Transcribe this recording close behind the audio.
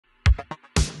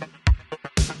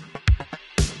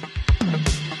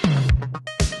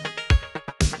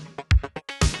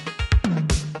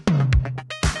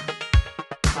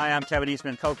Hi, I'm Kevin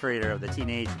Eastman, co-creator of the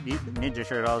Teenage Mutant Ninja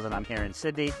Turtles, and I'm here in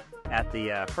Sydney at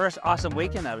the first awesome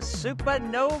weekend of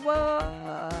Supernova.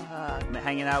 I'm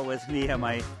hanging out with me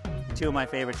and two of my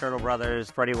favorite Turtle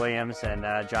brothers, Freddie Williams and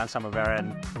John Somavera.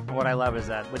 And what I love is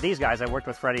that with these guys, I worked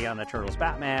with Freddie on the Turtles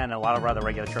Batman and a lot of other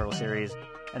regular Turtle series.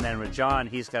 And then with John,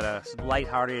 he's got a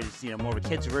lighthearted, more of a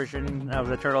kid's version of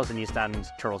the Turtles, and he's done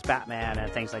Turtles Batman and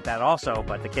things like that also,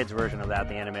 but the kid's version of that,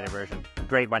 the animated version.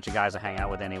 Great bunch of guys to hang out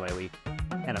with anyway. We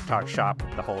end up talking shop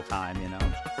the whole time,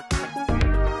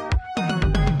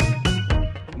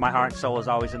 My heart and soul is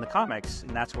always in the comics,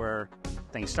 and that's where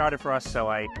things started for us. So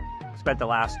I spent the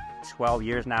last 12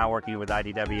 years now working with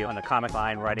IDW on the comic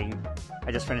line, writing.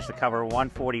 I just finished the cover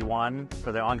 141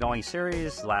 for the ongoing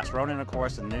series, Last Ronin, of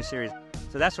course, and the new series.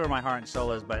 So that's where my heart and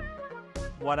soul is. But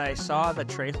what I saw, the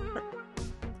trailer,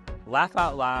 laugh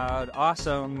out loud,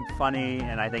 awesome, funny,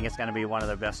 and I think it's going to be one of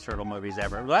the best Turtle movies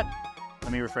ever. But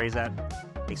let me rephrase that.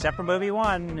 Except for movie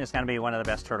one, it's going to be one of the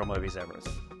best Turtle movies ever.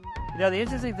 The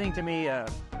interesting thing to me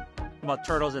about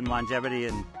Turtles and longevity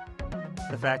and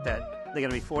the fact that they're going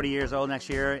to be 40 years old next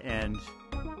year, and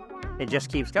it just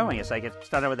keeps going. It's like it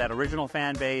started with that original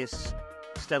fan base,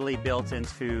 steadily built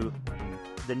into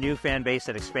the new fan base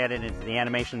that expanded into the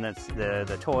animation, that's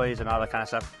the toys and all that kind of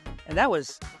stuff. And that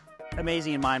was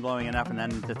amazing and mind-blowing enough. And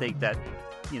then to think that,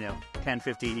 10,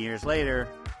 15 years later,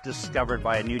 discovered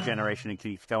by a new generation and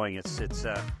keeps going, it's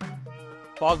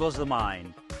boggles the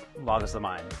mind. Boggles the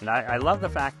mind. And I love the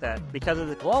fact that because of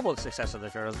the global success of the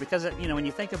Turtles, because, when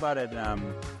you think about it,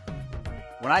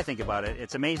 when I think about it,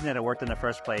 it's amazing that it worked in the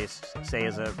first place, say,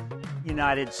 as a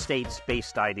United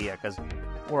States-based idea, because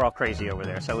we're all crazy over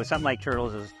there. So something like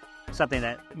Turtles is something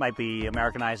that might be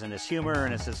Americanized in its humor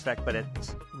and its effect, but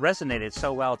it's resonated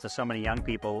so well to so many young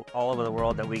people all over the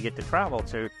world that we get to travel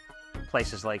to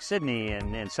places like Sydney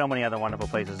and so many other wonderful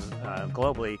places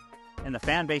globally. And the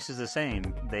fan base is the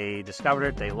same. They discovered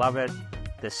it. They love it.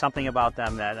 There's something about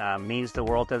them that means the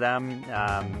world to them,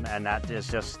 and that is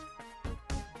just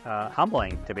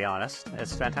humbling, to be honest.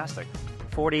 It's fantastic.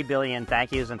 40 billion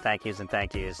thank yous and thank yous and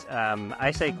thank yous.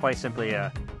 I say quite simply,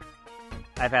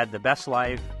 I've had the best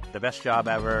life, the best job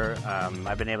ever.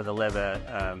 I've been able to live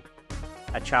a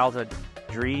childhood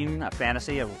dream, a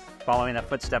fantasy of following the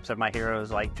footsteps of my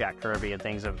heroes like Jack Kirby and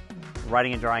things, of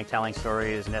writing and drawing, telling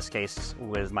stories, in this case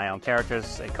with my own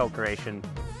characters, a co-creation.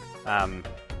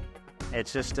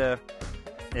 It's just,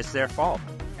 it's their fault,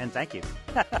 and thank you.